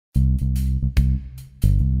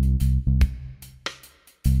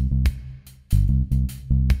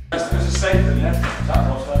There's a safety, yeah?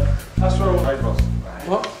 That's where all the was.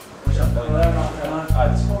 What? Which I'm done.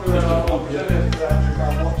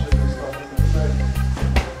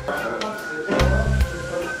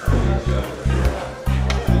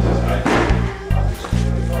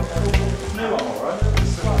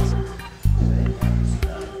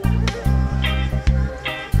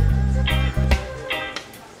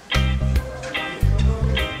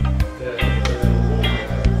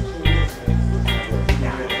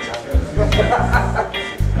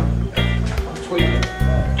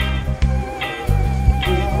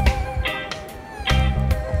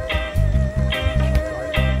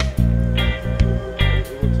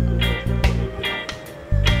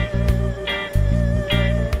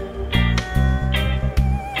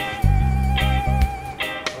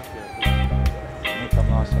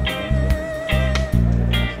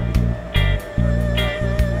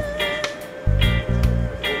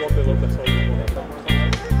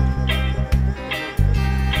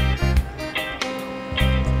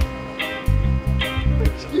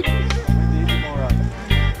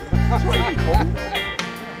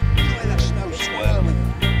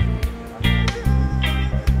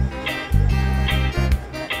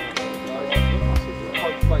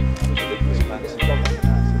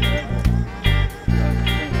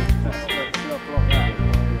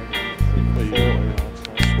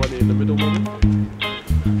 In the middle one.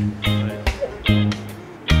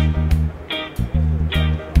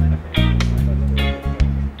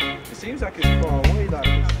 It seems like it's far away, that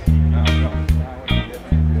is.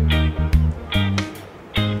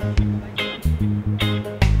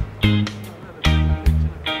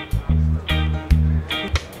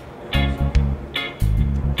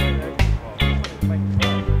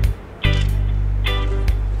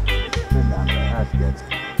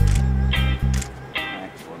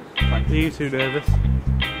 Are you too nervous?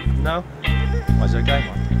 No. Why is there a game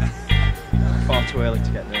on? Far too early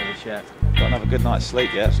to get nervous yet. Don't have a good night's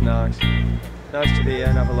sleep yet. It's nice. Nice to be here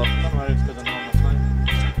and have a look. I'm ready for the normal time.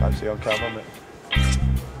 Fancy on camera, mate.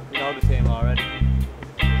 You know the team already.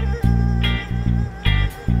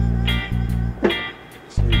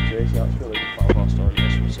 See you, Jason. That's really good part of our story.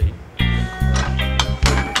 Yes, we'll see.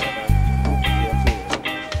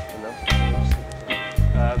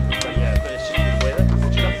 But yeah, but it's just been weird.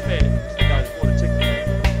 It's not fair. The guys want to take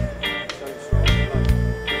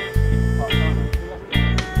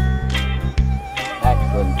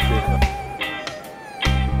Excellent.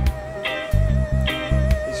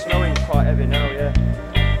 It's snowing quite heavy now, yeah.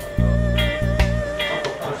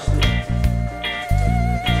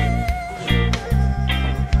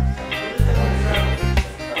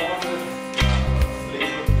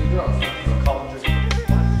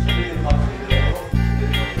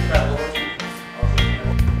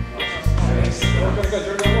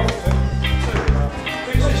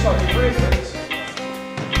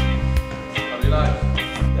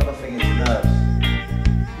 The other thing is nerves.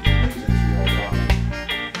 Music to your heart.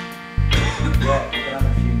 Yeah, you can have a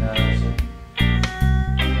few nerves.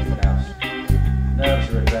 Nothing else. Nerves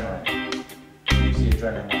are adrenaline. Use the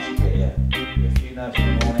adrenaline once you get here. Be a few nerves in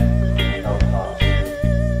the morning, they'll pass. Be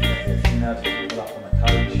a few nerves as you pull up on the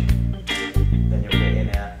coach, then you'll get in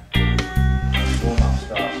here. Warm up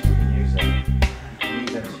starts, you can use them.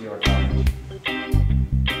 Use them to your advantage.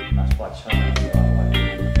 That's by turning the right way.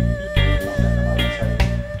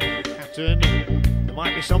 There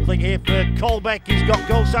might be something here for Carlsberg. He's got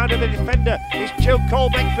goal side of the defender. It's Joe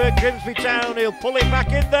Carlsberg for Grimsby Town. He'll pull it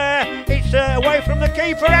back in there. It's away from the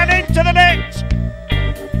keeper and into the net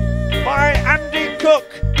by Andy Cook.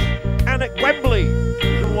 And at Wembley,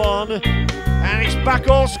 1, and it's back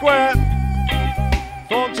all square.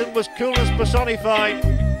 Thornton was coolness personified.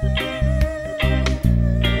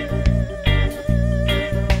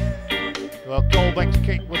 Well, Carlsberg's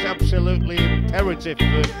kick was absolutely imperative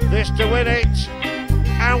for this to win it,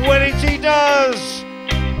 and win it he does!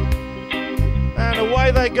 And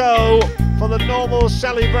away they go for the normal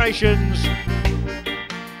celebrations.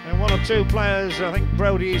 And 1 or 2 players, I think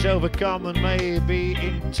Brody is overcome and may be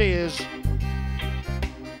in tears.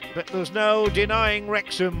 But there's no denying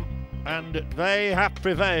Wrexham, and they have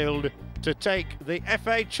prevailed to take the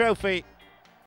FA Trophy